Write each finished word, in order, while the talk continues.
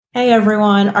Hey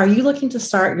everyone, are you looking to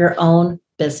start your own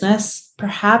business?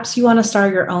 Perhaps you want to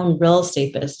start your own real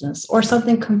estate business or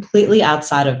something completely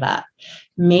outside of that.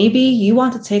 Maybe you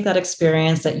want to take that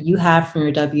experience that you have from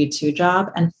your W 2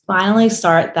 job and finally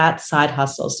start that side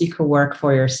hustle so you can work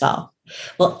for yourself.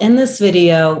 Well, in this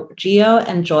video, Gio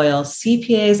and Joel,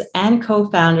 CPAs and co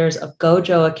founders of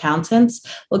Gojo Accountants,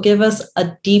 will give us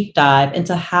a deep dive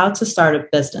into how to start a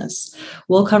business.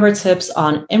 We'll cover tips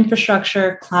on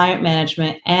infrastructure, client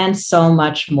management, and so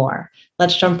much more.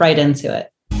 Let's jump right into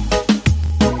it.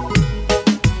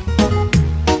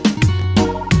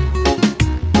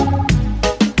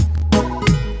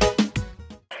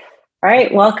 All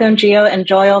right, welcome Gio and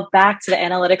Joel back to the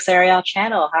Analytics Ariel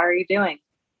channel. How are you doing?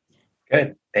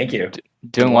 Good, thank you.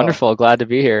 Doing wonderful. Glad to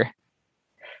be here.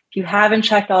 If you haven't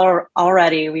checked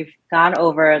already, we've gone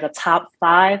over the top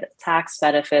 5 tax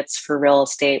benefits for real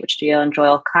estate, which Gio and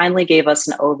Joel kindly gave us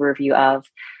an overview of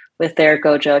with their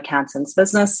Gojo Accountants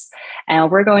business. And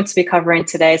what we're going to be covering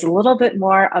today is a little bit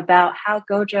more about how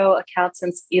Gojo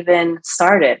Accountants even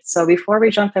started. So before we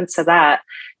jump into that,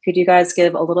 could you guys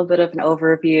give a little bit of an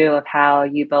overview of how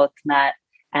you both met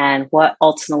and what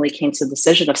ultimately came to the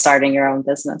decision of starting your own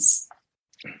business?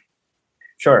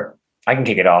 Sure, I can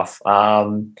kick it off.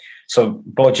 So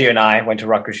both Gio and I went to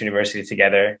Rutgers University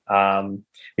together.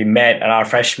 We met in our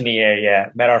freshman year.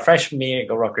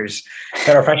 Go Rutgers.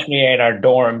 Met our freshman year in our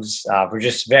dorms. We're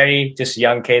just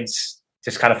young kids,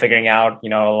 just kind of figuring out,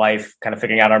 life, kind of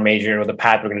figuring out our major or the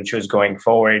path we're going to choose going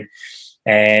forward.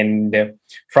 And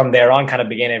from there on, kind of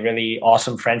began a really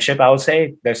awesome friendship, I would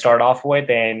say, that started off with.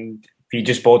 And we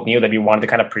just both knew that we wanted to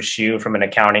kind of pursue from an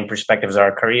accounting perspective as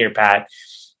our career path.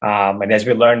 And as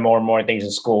we learned more and more things in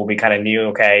school, we kind of knew,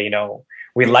 okay,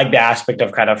 we like the aspect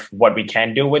of kind of what we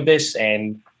can do with this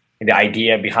and the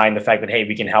idea behind the fact that, hey,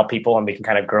 we can help people and we can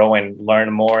kind of grow and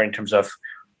learn more in terms of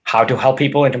how to help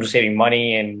people in terms of saving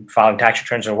money and filing tax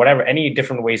returns or whatever, any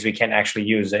different ways we can actually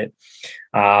use it.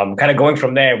 Kind of going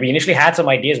from there, we initially had some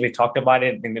ideas. We talked about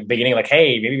it in the beginning, like,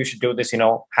 hey, maybe we should do this,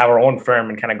 have our own firm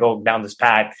and kind of go down this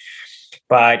path.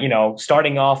 But,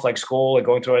 starting off like school and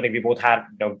going through everything, we both had,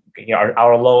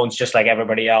 our loans, just like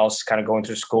everybody else, kind of going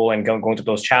through school and going through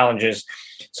those challenges.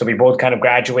 So we both kind of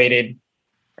graduated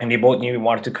and we both knew we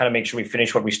wanted to kind of make sure we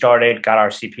finished what we started, got our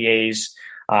CPAs.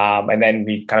 And then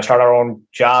we kind of start our own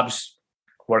jobs,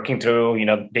 working through,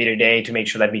 day to day to make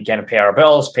sure that we can pay our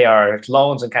bills, pay our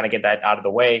loans and kind of get that out of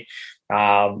the way.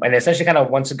 And essentially kind of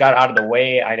once it got out of the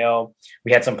way, I know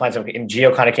we had some plans and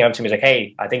Gio kind of came up to me, he's like,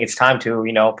 hey, I think it's time to,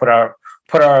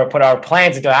 put our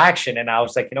plans into action. And I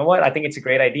was like, you know what? I think it's a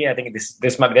great idea. I think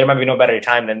there might be no better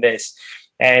time than this.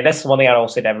 And that's one thing I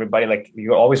always say to everybody, like,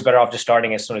 you're always better off just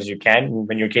starting as soon as you can.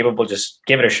 When you're capable, just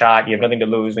give it a shot. You have nothing to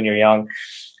lose when you're young.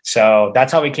 So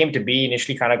that's how we came to be.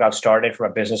 Initially kind of got started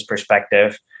from a business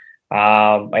perspective.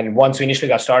 And once we initially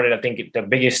got started, I think the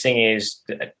biggest thing is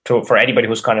for anybody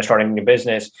who's kind of starting a new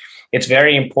business, it's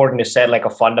very important to set like a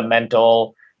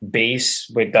fundamental base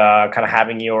with kind of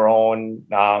having your own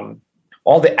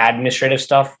all the administrative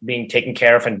stuff being taken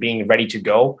care of and being ready to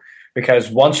go. Because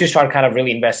once you start kind of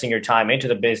really investing your time into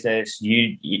the business,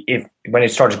 when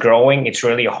it starts growing, it's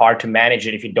really hard to manage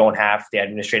it if you don't have the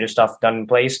administrative stuff done in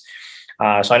place.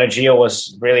 So I know Gio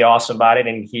was really awesome about it,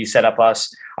 and he set up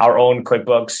our own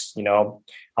QuickBooks.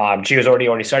 Gio's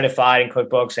already certified in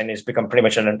QuickBooks and has become pretty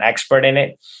much an expert in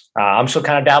it. I'm still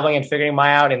kind of dabbling and figuring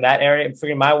my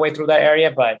way through that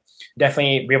area, but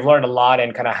definitely we've learned a lot,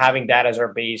 and kind of having that as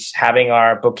our base, having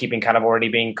our bookkeeping kind of already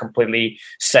being completely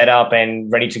set up and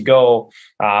ready to go,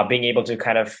 being able to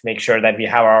kind of make sure that we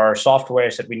have our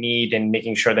softwares that we need and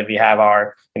making sure that we have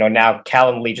our, now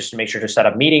Calendly just to make sure to set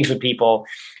up meetings with people.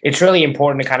 It's really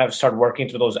important to kind of start working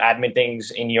through those admin things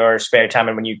in your spare time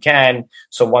and when you can.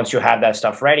 So once you have that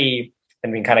stuff ready,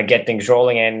 then we can kind of get things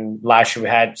rolling. And last year we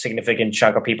had a significant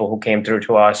chunk of people who came through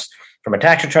to us from a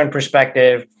tax return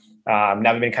perspective.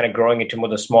 Now we've been kind of growing into more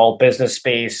the small business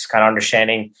space, kind of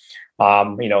understanding,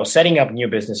 setting up new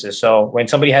businesses. So when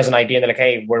somebody has an idea, they're like,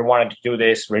 hey, we're wanting to do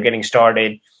this, we're getting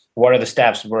started. What are the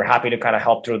steps? We're happy to kind of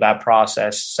help through that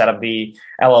process, set up the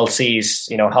LLCs,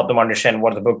 help them understand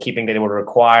what are the bookkeeping that they would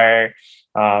require.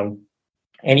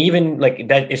 And even like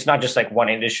that, it's not just like one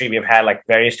industry. We've had like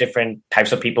various different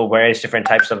types of people, various different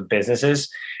types of businesses.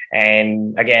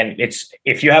 And again, it's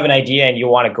if you have an idea and you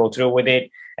want to go through with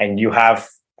it and you have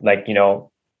like,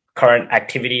 current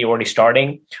activity already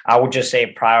starting, I would just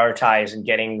say prioritize and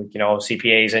getting,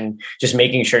 CPAs and just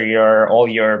making sure all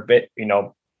your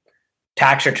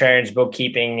tax returns,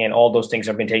 bookkeeping, and all those things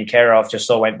have been taken care of. Just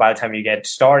so when by the time you get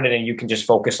started and you can just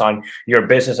focus on your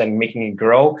business and making it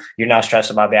grow, you're not stressed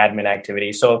about the admin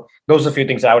activity. So those are a few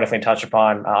things I would definitely touch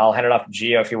upon. I'll hand it off to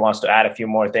Gio if he wants to add a few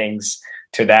more things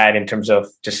to that in terms of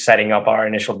just setting up our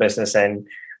initial business and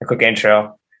a quick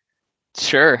intro.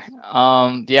 Sure.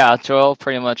 Yeah, Joel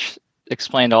pretty much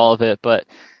explained all of it, but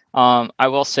I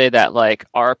will say that like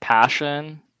our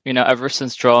passion, ever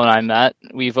since Joel and I met,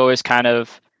 we've always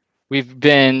we've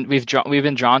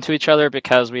been drawn to each other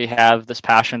because we have this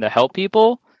passion to help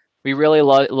people. We really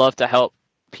love to help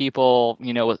people,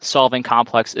 with solving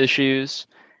complex issues,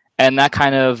 and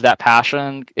that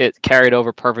passion, it carried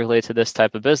over perfectly to this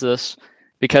type of business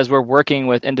because we're working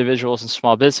with individuals and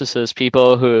small businesses,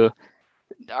 people who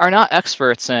are not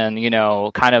experts in,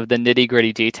 kind of the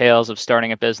nitty-gritty details of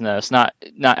starting a business, not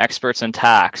experts in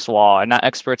tax law, and not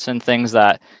experts in things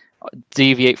that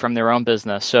deviate from their own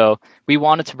business. So we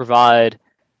wanted to provide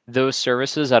those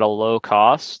services at a low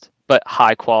cost, but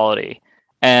high quality.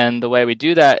 And the way we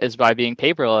do that is by being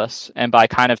paperless and by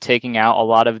kind of taking out a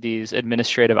lot of these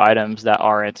administrative items that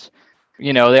aren't,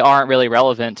 they aren't really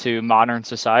relevant to modern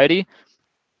society.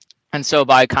 And so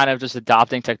by kind of just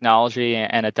adopting technology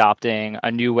and adopting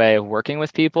a new way of working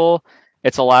with people,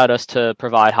 it's allowed us to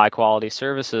provide high quality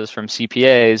services from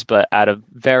CPAs, but at a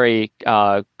very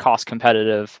cost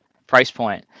competitive price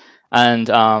point. And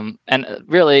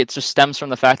really, it just stems from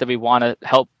the fact that we want to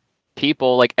help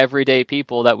people, like everyday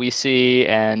people that we see,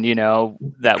 and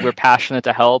that we're passionate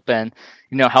to help, and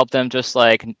help them just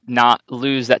like not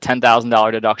lose that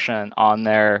 $10,000 deduction on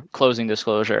their closing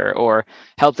disclosure, or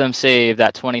help them save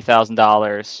that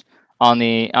 $20,000 on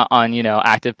the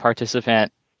active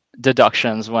participant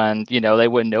deductions when they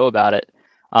wouldn't know about it.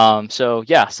 So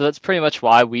that's pretty much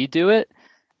why we do it.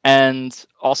 And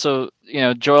also,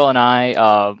 Joel and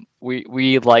I,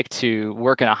 we like to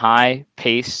work in a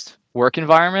high-paced work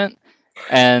environment,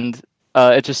 and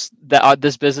it just that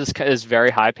this business is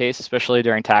very high-paced, especially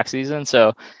during tax season.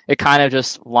 So it kind of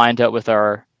just lined up with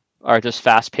our just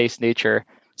fast-paced nature.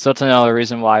 So that's another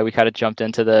reason why we kind of jumped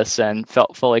into this and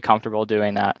felt fully comfortable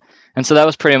doing that. And so that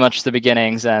was pretty much the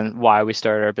beginnings and why we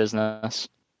started our business.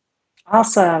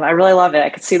 Awesome. I really love it. I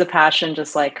could see the passion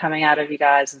just like coming out of you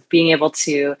guys, of being able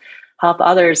to help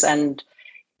others and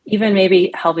even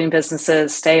maybe helping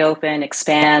businesses stay open,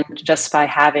 expand just by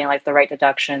having like the right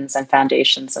deductions and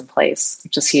foundations in place,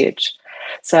 which is huge.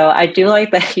 So I do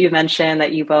like that you mentioned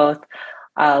that you both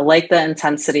like the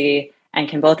intensity and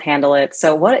can both handle it.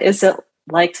 So what is it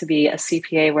like to be a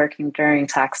CPA working during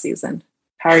tax season?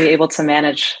 How are you able to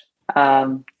manage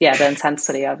the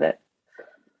intensity of it?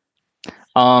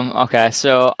 Okay,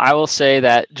 so I will say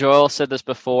that Joel said this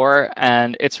before,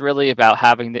 and it's really about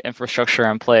having the infrastructure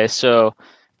in place. So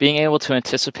being able to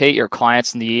anticipate your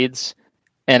clients' needs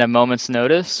in a moment's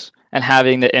notice and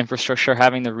having the infrastructure,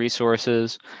 having the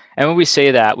resources. And when we say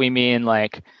that, we mean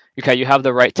like, okay, you have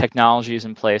the right technologies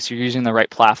in place, you're using the right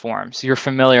platforms, you're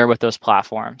familiar with those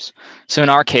platforms. So in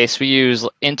our case, we use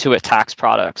Intuit tax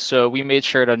products. So we made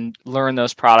sure to learn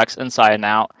those products inside and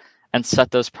out and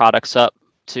set those products up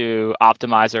to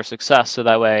optimize their success. So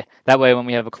that way when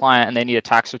we have a client and they need a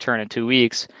tax return in 2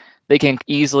 weeks, they can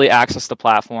easily access the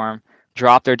platform,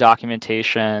 drop their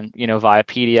documentation, via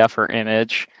PDF or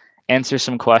image, answer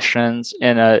some questions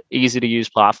in a easy to use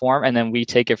platform, and then we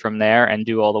take it from there and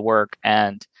do all the work.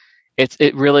 And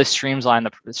it really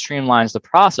streamlines the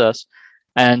process.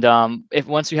 And if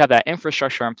once you have that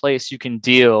infrastructure in place, you can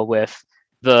deal with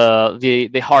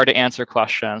the hard to answer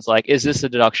questions like, is this a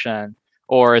deduction?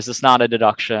 Or is this not a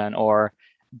deduction? Or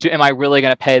am I really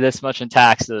going to pay this much in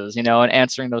taxes? And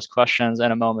answering those questions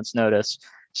in a moment's notice.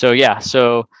 So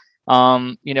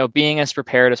being as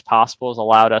prepared as possible has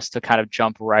allowed us to kind of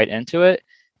jump right into it.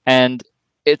 And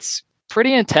it's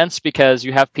pretty intense because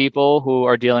you have people who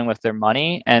are dealing with their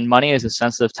money, and money is a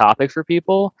sensitive topic for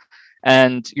people,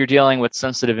 and you're dealing with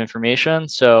sensitive information.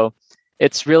 So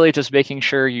it's really just making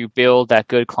sure you build that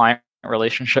good client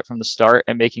relationship from the start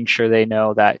and making sure they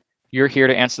know that you're here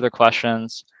to answer their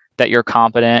questions, that you're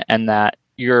competent, and that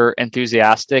you're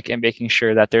enthusiastic, and making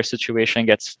sure that their situation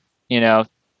gets,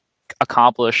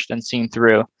 accomplished and seen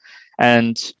through.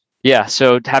 And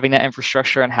so having that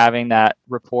infrastructure and having that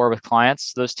rapport with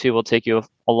clients, those two will take you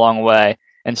a long way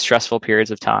in stressful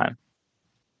periods of time.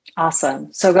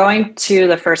 Awesome. So going to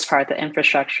the first part, the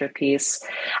infrastructure piece,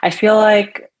 I feel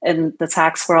like in the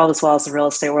tax world as well as the real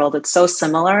estate world, it's so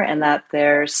similar in that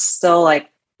there's still like,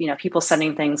 people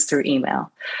sending things through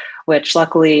email, which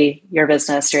luckily your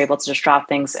business, you're able to just drop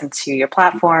things into your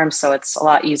platform. So it's a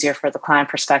lot easier for the client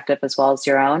perspective as well as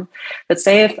your own. But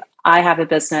say if I have a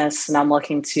business and I'm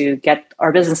looking to get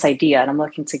our business idea and I'm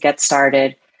looking to get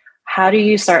started. How do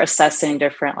you start assessing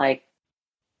different like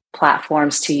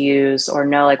platforms to use or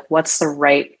know like what's the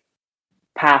right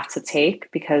path to take?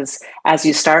 Because as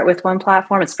you start with one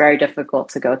platform, it's very difficult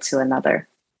to go to another.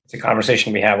 It's a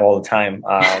conversation we have all the time.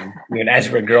 Even as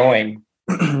we're growing,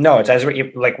 no, it's as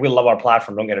we like, we love our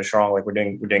platform. Don't get us wrong. Like we're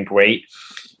doing great.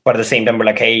 But at the same time, we're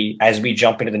like, hey, as we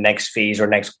jump into the next phase or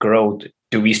next growth,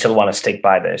 do we still want to stick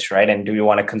by this, right? And do we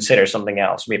want to consider something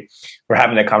else? We're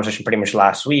having that conversation pretty much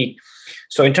last week.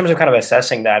 So in terms of kind of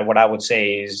assessing that, what I would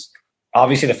say is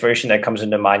obviously the first thing that comes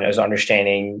into mind is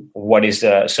understanding what is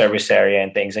the service area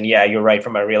and things. And yeah, you're right.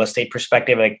 From a real estate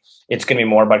perspective, like it's going to be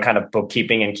more about kind of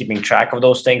bookkeeping and keeping track of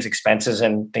those things, expenses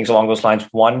and things along those lines.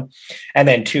 One, and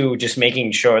then two, just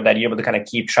making sure that you're able to kind of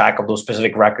keep track of those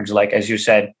specific records. Like, as you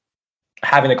said,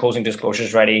 having the closing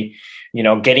disclosures ready,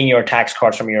 getting your tax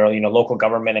cards from your, local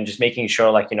government and just making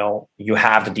sure like, you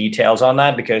have the details on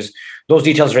that, because those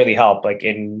details really help. Like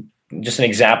in just an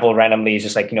example randomly is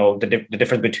just like, the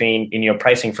difference between in your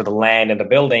pricing for the land and the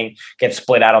building gets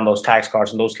split out on those tax cards.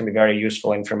 And those can be very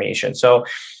useful information. So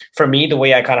for me, the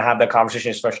way I kind of have that conversation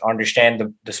is first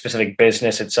understand the specific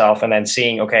business itself and then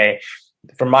seeing, okay,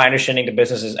 from my understanding, the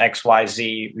business is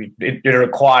XYZ. It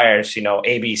requires,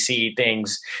 ABC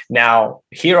things. Now,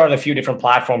 here are the few different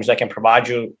platforms that can provide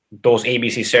you those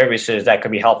ABC services that could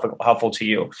be helpful to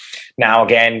you. Now,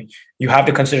 again, you have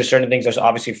to consider certain things. There's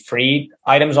obviously free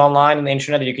items online on the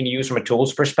internet that you can use from a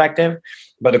tools perspective.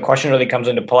 But the question really comes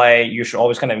into play. You should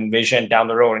always kind of envision down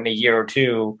the road in a year or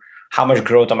two, how much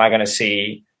growth am I going to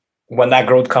see? When that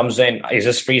growth comes in, is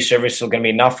this free service still going to be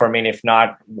enough for me? And if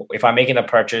not, if I'm making a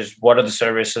purchase, what are the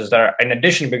services that are in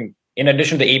addition to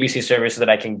the ABC services that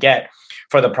I can get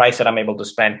for the price that I'm able to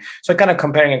spend? So kind of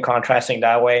comparing and contrasting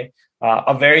that way.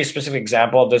 A very specific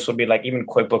example of this would be like even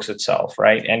QuickBooks itself,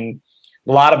 right? And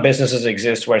a lot of businesses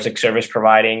exist where it's like service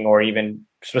providing or even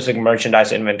specific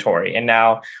merchandise inventory. And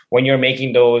now when you're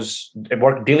making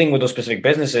dealing with those specific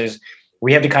businesses,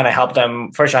 we have to kind of help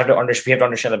them. First, we have to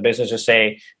understand the business to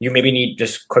say, you maybe need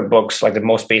just QuickBooks, like the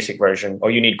most basic version, or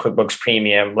you need QuickBooks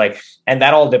Premium. And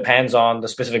that all depends on the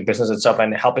specific business itself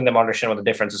and helping them understand what the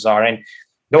differences are. And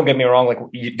don't get me wrong,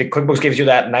 the QuickBooks gives you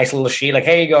that nice little sheet, like,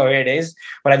 here you go, here it is.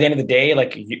 But at the end of the day,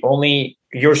 like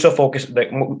you're so focused,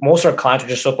 like most of our clients are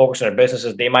just so focused on their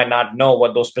businesses, they might not know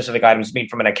what those specific items mean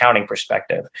from an accounting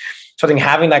perspective. So I think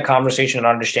having that conversation and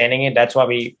understanding it, that's why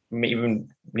we even,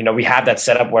 we have that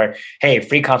setup where, hey,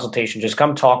 free consultation, just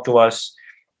come talk to us,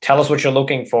 tell us what you're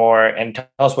looking for and tell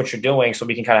us what you're doing so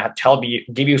we can kind of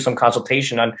give you some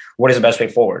consultation on what is the best way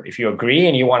forward. If you agree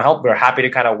and you want help, we're happy to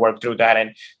kind of work through that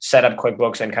and set up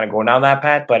QuickBooks and kind of go down that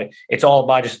path. But it's all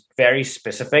about just very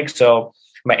specific. So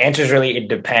my answer is really, it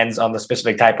depends on the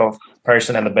specific type of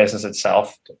person and the business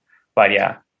itself. But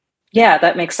yeah. Yeah,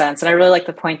 that makes sense. And I really like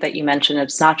the point that you mentioned.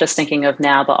 It's not just thinking of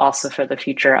now, but also for the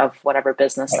future of whatever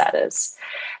business that is.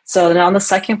 So then on the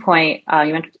second point,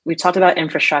 we talked about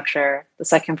infrastructure. The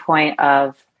second point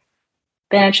of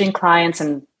managing clients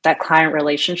and that client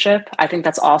relationship, I think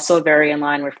that's also very in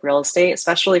line with real estate,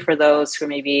 especially for those who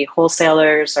may be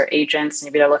wholesalers or agents.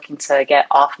 Maybe they're looking to get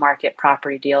off-market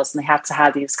property deals, and they have to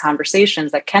have these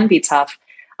conversations that can be tough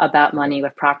about money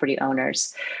with property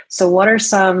owners. So what are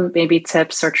some maybe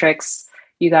tips or tricks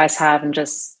you guys have in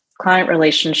just client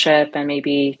relationship and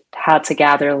maybe how to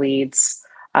gather leads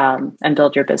and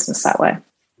build your business that way?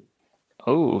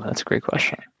 Oh, that's a great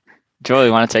question. Joel,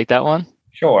 you want to take that one?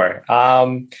 Sure.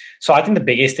 So I think the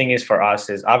biggest thing is for us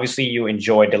is obviously you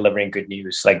enjoy delivering good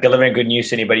news. Like delivering good news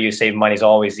to anybody you save money is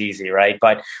always easy, right?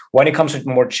 But when it comes to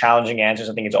more challenging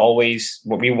answers, I think it's always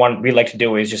what we like to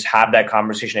do is just have that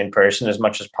conversation in person as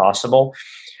much as possible.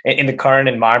 In the current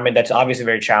environment, that's obviously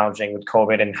very challenging with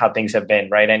COVID and how things have been,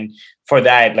 right? And for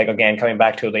that, like, again, coming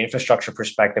back to the infrastructure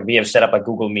perspective, we have set up a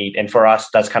Google Meet. And for us,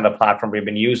 that's kind of the platform we've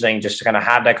been using just to kind of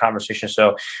have that conversation.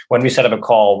 So when we set up a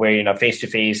call, we're,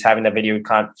 face-to-face, having the video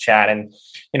chat and,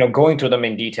 going through them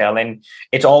in detail. And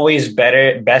it's always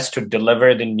best to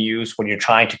deliver the news when you're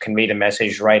trying to convey the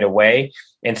message right away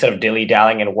instead of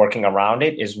dilly-dallying and working around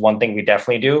it is one thing we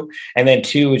definitely do. And then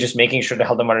two, just making sure to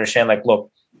help them understand, like,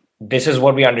 look, this is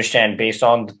what we understand based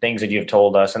on the things that you've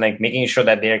told us, and like making sure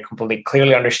that they're completely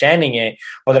clearly understanding it,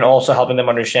 but then also helping them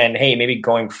understand, hey, maybe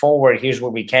going forward, here's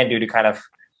what we can do to kind of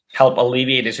help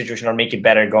alleviate the situation or make it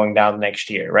better going down the next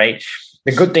year, right?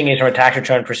 The good thing is from a tax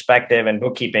return perspective and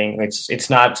bookkeeping, it's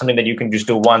not something that you can just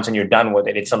do once and you're done with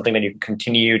it. It's something that you can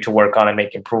continue to work on and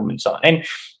make improvements on. And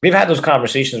we've had those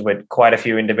conversations with quite a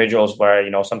few individuals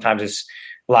where, sometimes it's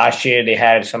last year they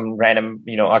had some random,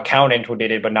 accountant who did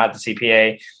it, but not the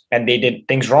CPA. and they did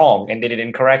things wrong and they did it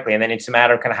incorrectly. And then it's a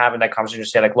matter of kind of having that conversation to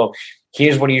say like, look,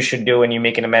 here's what you should do, and you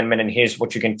make an amendment, and here's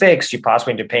what you can fix. You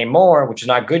possibly need to pay more, which is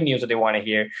not good news that they want to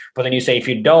hear. But then you say, if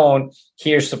you don't,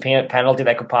 here's the penalty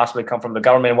that could possibly come from the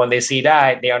government. When they see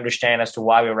that, they understand as to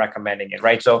why we're recommending it,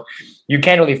 right? So you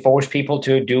can't really force people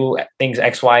to do things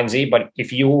X, Y, and Z. But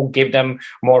if you give them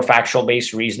more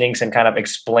factual-based reasonings and kind of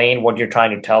explain what you're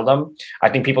trying to tell them, I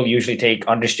think people usually take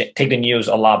the news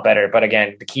a lot better. But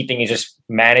again, the key thing is just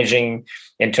managing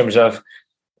in terms of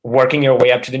working your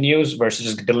way up to the news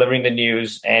versus delivering the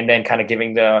news and then kind of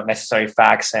giving the necessary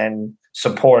facts and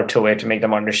support to it to make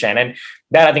them understand. And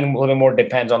that, I think, a little bit more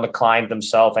depends on the client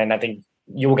themselves. And I think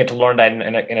you will get to learn that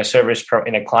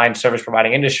in a client service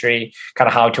providing industry, kind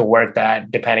of how to work that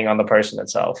depending on the person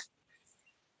itself.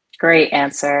 Great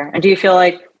answer. And do you feel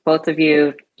like both of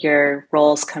you, your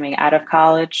roles coming out of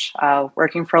college,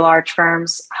 working for large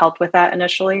firms, helped with that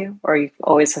initially, or you've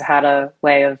always had a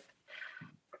way of,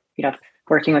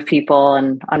 working with people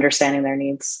and understanding their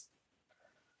needs?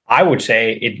 I would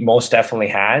say it most definitely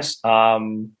has.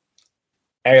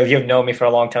 Ariel, you've known me for a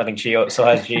long time. I think so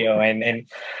has Gio. And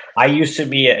I used to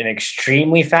be an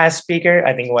extremely fast speaker.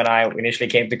 I think when I initially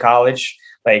came to college,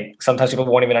 like sometimes people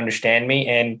won't even understand me.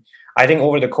 And I think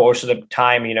over the course of the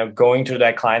time, going through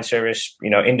that client service,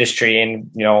 industry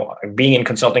and, being in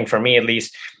consulting, for me at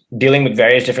least, dealing with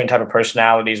various different type of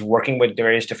personalities, working with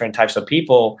various different types of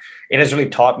people, it has really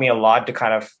taught me a lot to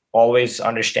kind of always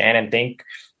understand and think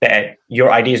that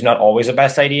your idea is not always the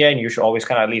best idea. And you should always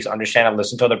kind of at least understand and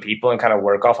listen to other people and kind of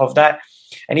work off of that.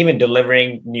 And even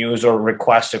delivering news or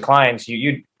requests to clients,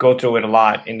 you go through it a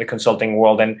lot in the consulting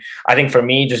world. And I think for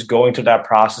me, just going through that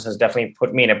process has definitely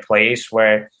put me in a place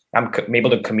where I'm able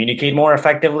to communicate more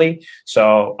effectively.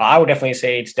 So I would definitely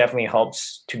say it's definitely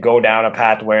helps to go down a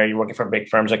path where you're working for big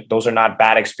firms. Like, those are not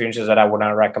bad experiences that I would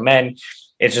not recommend.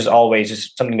 It's just always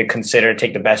just something to consider,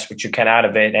 take the best which you can out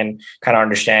of it and kind of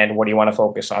understand what you want to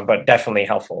focus on, but definitely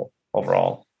helpful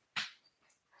overall.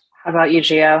 How about you,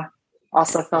 Gio?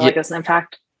 Also feel like it was an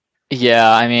impact?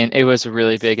 Yeah, I mean, it was a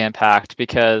really big impact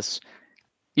because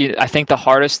I think the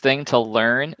hardest thing to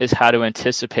learn is how to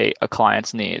anticipate a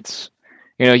client's needs.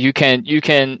 You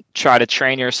can try to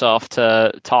train yourself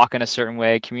to talk in a certain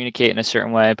way, communicate in a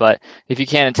certain way, but if you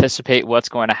can't anticipate what's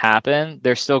going to happen,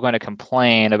 they're still going to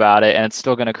complain about it, and it's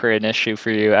still going to create an issue for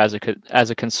you as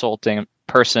a consulting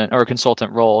person or a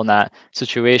consultant role in that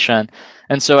situation.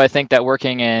 And so I think that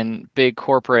working in big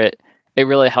corporate, it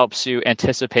really helps you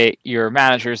anticipate your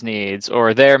manager's needs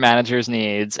or their manager's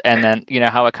needs, and then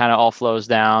how it kind of all flows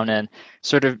down, and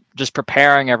sort of just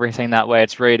preparing everything that way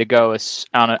it's ready to go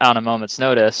on a moment's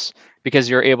notice, because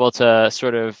you're able to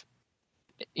sort of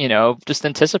just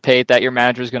anticipate that your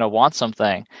manager is going to want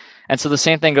something. And so the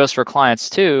same thing goes for clients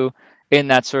too, in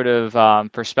that sort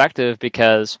of perspective,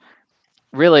 because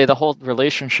really the whole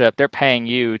relationship, they're paying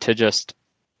you to just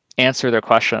answer their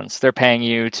questions. They're paying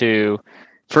you to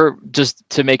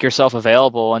make yourself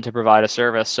available and to provide a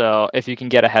service. So if you can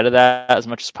get ahead of that as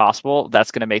much as possible, that's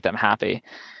going to make them happy.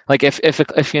 Like if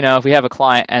we have a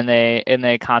client and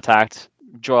they contact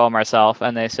Joel or myself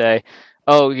and they say,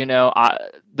 oh,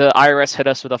 the IRS hit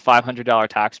us with a $500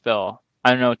 tax bill,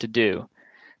 I don't know what to do.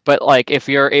 But like, if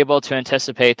you're able to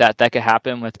anticipate that could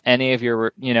happen with any of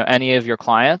your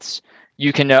clients,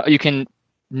 you can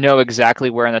know exactly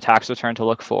where in the tax return to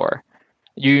look for.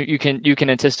 You can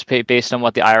anticipate based on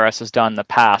what the IRS has done in the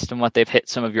past and what they've hit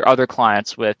some of your other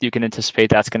clients with. You can anticipate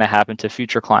that's going to happen to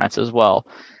future clients as well,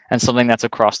 and something that's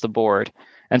across the board.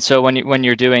 And so when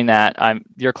you're doing that,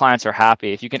 your clients are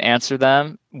happy if you can answer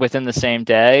them within the same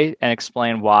day and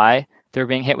explain why they're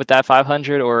being hit with that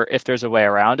 500, or if there's a way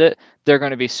around it. They're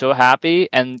going to be so happy,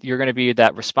 and you're going to be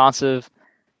that responsive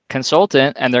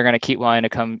consultant, and they're going to keep wanting to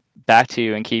come back to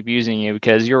you and keep using you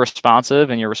because you're responsive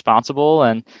and you're responsible,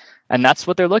 and that's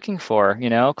what they're looking for.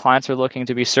 Clients are looking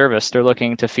to be serviced. They're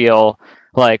looking to feel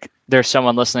like there's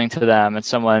someone listening to them and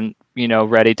someone,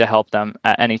 ready to help them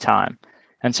at any time.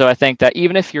 And so I think that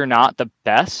even if you're not the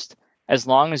best, as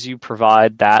long as you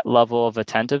provide that level of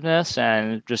attentiveness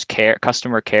and just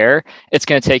customer care, it's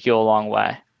going to take you a long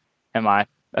way, in my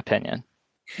opinion.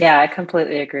 Yeah, I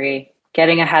completely agree.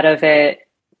 Getting ahead of it,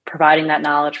 providing that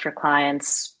knowledge for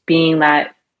clients, being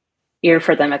that ear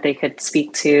for them that they could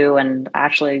speak to and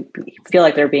actually feel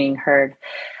like they're being heard.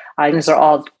 I think those are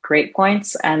all great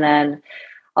points. And then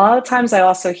a lot of times I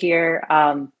also hear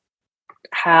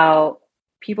how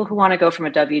people who want to go from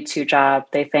a W-2 job,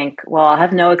 they think, well, I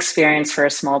have no experience for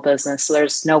a small business, so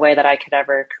there's no way that I could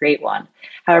ever create one.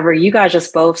 However, you guys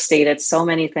just both stated so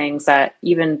many things that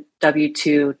even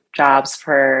W-2 jobs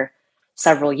for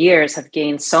several years have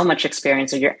gained so much experience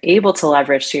that you're able to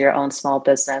leverage to your own small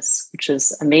business, which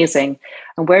is amazing.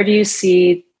 And where do you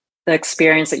see the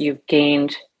experience that you've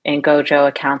gained in Gojo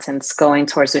Accountants going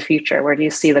towards the future? Where do you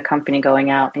see the company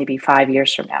going out maybe 5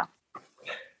 years from now?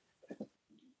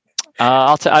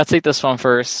 I'll take this one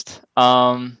first,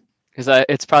 because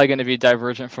it's probably going to be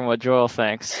divergent from what Joel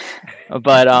thinks.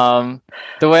 But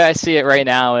the way I see it right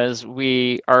now is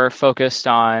we are focused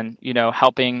on,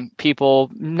 helping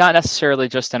people, not necessarily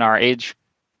just in our age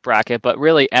bracket, but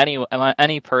really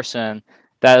any person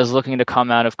that is looking to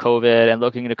come out of COVID and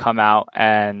looking to come out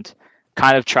and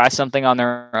kind of try something on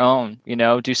their own,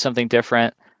 do something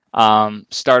different,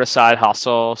 start a side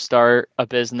hustle, start a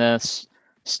business,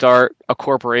 start a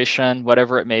corporation,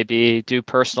 whatever it may be, do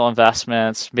personal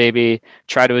investments, maybe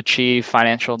try to achieve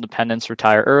financial independence,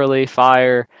 retire early,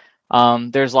 FIRE.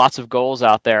 There's lots of goals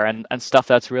out there and stuff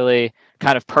that's really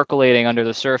kind of percolating under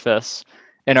the surface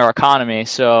in our economy.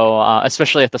 So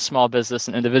especially at the small business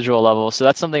and individual level. So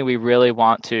that's something we really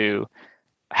want to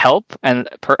help, and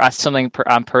something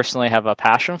I personally have a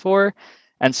passion for.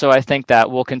 And so I think that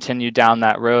we'll continue down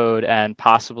that road and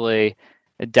possibly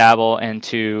dabble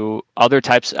into other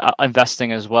types of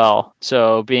investing as well.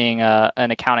 So being an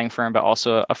accounting firm, but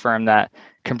also a firm that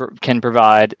can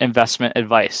provide investment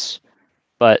advice.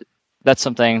 But that's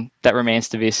something that remains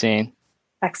to be seen.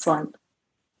 Excellent.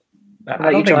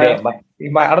 I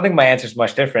don't think my answer is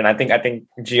much different. I think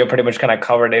Gio pretty much kind of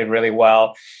covered it really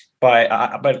well. But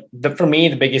for me,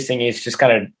 the biggest thing is just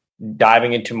kind of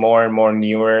diving into more and more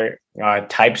newer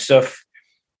types of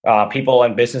people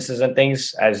and businesses and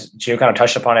things. As Gio kind of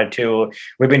touched upon it too,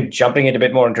 we've been jumping into a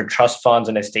bit more into trust funds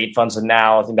and estate funds, and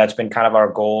now I think that's been kind of our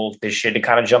goal this year to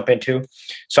kind of jump into.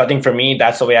 So I think for me,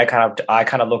 that's the way I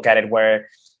kind of look at it, where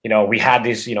we had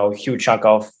this huge chunk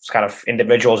of kind of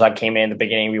individuals that came in the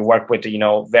beginning. We worked with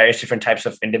various different types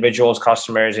of individuals,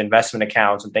 customers, investment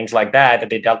accounts, and things like that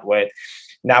they dealt with.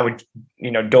 Now we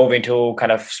dove into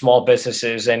kind of small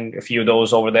businesses and a few of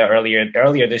those over there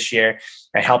earlier this year,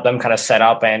 and help them kind of set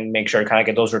up and make sure to kind of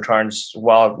get those returns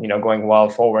going well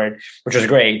forward, which was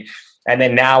great. And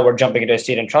then now we're jumping into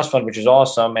estate and trust fund, which is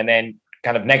awesome. And then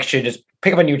kind of next year, just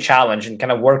pick up a new challenge and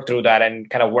kind of work through that, and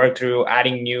kind of work through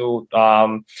adding new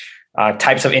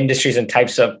types of industries and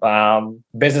types of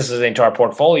businesses into our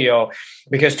portfolio.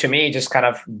 Because to me, just kind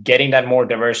of getting that more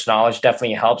diverse knowledge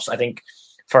definitely helps. I think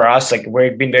for us, like,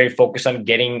 we've been very focused on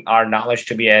getting our knowledge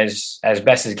to be as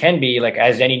best as it can be. Like,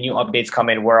 as any new updates come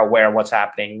in, we're aware of what's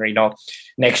happening.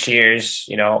 Next year's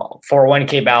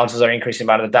 401k balances are increasing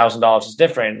about $1,000 is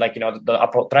different. Like, the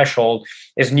upper threshold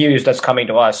is news that's coming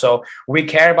to us. So we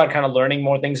care about kind of learning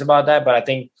more things about that. But I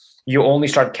think you only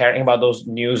start caring about those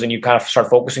news and you kind of start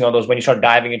focusing on those when you start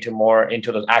diving into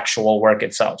the actual work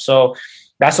itself. So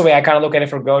that's the way I kind of look at it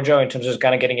for Gojo, in terms of just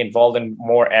kind of getting involved in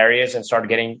more areas and start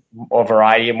getting a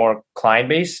variety of more client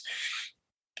base.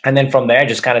 And then from there,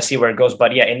 just kind of see where it goes.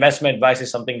 But yeah, investment advice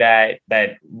is something that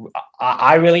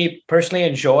I really personally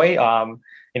enjoy.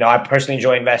 I personally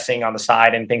enjoy investing on the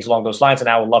side and things along those lines. And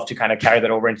I would love to kind of carry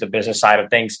that over into the business side of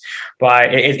things.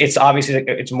 But it's obviously,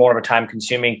 it's more of a time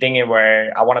consuming thing,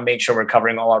 where I want to make sure we're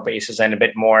covering all our bases and a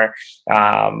bit more,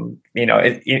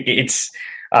 it's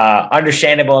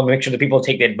understandable, and make sure that people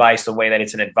take the advice the way that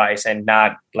it's an advice and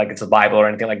not like it's a Bible or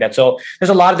anything like that. So there's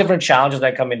a lot of different challenges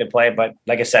that come into play. But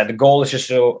like I said, the goal is just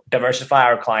to diversify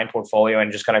our client portfolio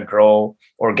and just kind of grow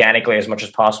organically as much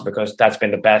as possible, because that's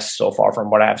been the best so far from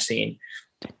what I've seen.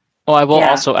 Well, I will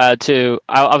also add to,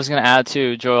 I was going to add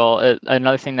to, Joel,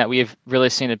 another thing that we've really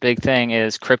seen a big thing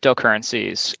is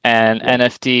cryptocurrencies and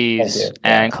NFTs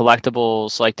and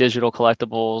collectibles, like digital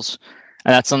collectibles.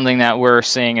 And that's something that we're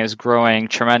seeing is growing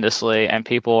tremendously, and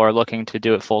people are looking to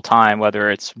do it full time,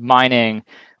 whether it's mining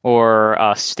or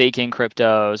staking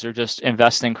cryptos or just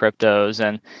investing cryptos.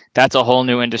 And that's a whole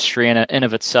new industry in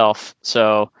of itself.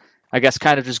 So I guess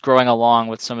kind of just growing along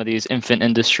with some of these infant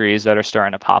industries that are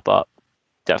starting to pop up.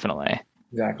 Definitely.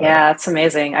 Exactly. Yeah, it's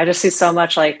amazing. I just see so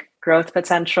much like growth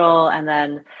potential, and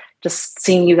then just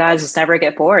seeing you guys just never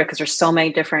get bored, because there's so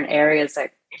many different areas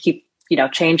that keep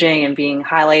changing and being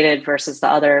highlighted versus the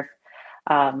other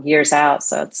years out.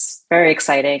 So it's very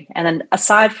exciting. And then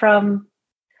aside from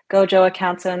Gojo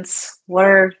Accountants, what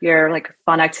are your like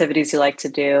fun activities you like to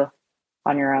do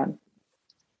on your own?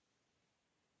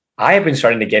 I have been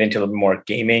starting to get into a little more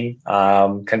gaming,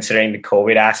 considering the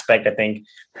COVID aspect. I think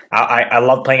I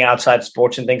love playing outside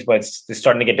sports and things, but it's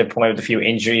starting to get to a point with a few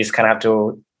injuries, kind of have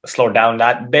to slow down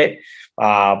that bit.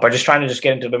 But just trying to just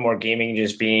get into a bit more gaming,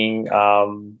 just being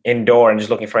indoor and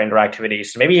just looking for indoor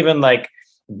activities. So maybe even like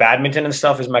badminton and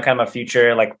stuff is my kind of my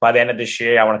future. Like by the end of this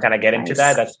year, I want to kind of get into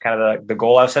that. That's kind of the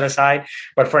goal I've set aside.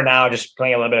 But for now, just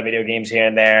playing a little bit of video games here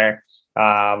and there,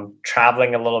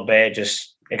 traveling a little bit,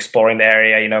 just exploring the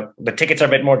area. You know, the tickets are a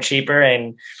bit more cheaper,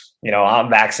 and you know, I'm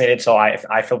vaccinated, so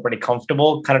I feel pretty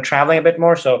comfortable kind of traveling a bit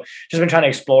more. So just been trying to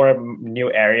explore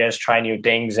new areas, try new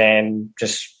things, and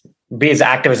just be as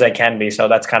active as I can be. So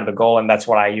that's kind of the goal, and that's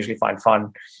what I usually find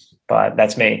fun. But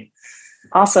that's me.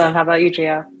 Awesome. How about you,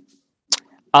 Gio?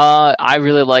 I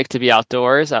really like to be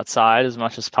outdoors, outside as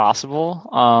much as possible.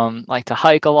 Like to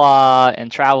hike a lot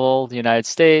and travel the United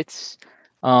States,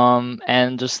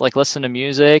 and just like listen to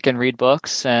music and read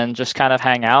books and just kind of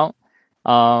hang out.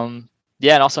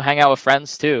 Yeah, and also hang out with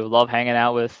friends too. Love hanging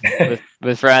out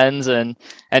with friends, and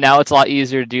now it's a lot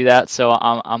easier to do that. So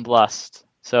I'm blessed.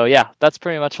 So yeah, that's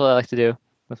pretty much what I like to do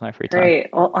with my free time. Great.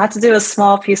 Well, I'll have to do a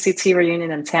small PCT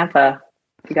reunion in Tampa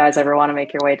if you guys ever want to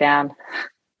make your way down.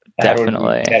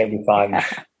 Definitely. That would be fun.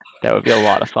 That would be a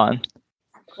lot of fun.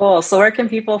 Cool. So where can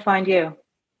people find you?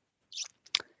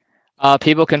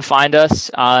 People can find us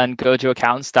on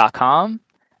gojoaccountants.com,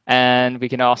 and we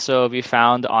can also be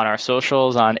found on our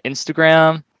socials on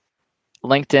Instagram,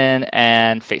 LinkedIn,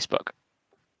 and Facebook.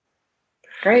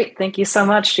 Great. Thank you so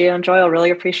much, Gio and Joel. Really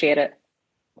appreciate it.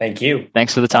 Thank you.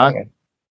 Thanks for the time. Okay.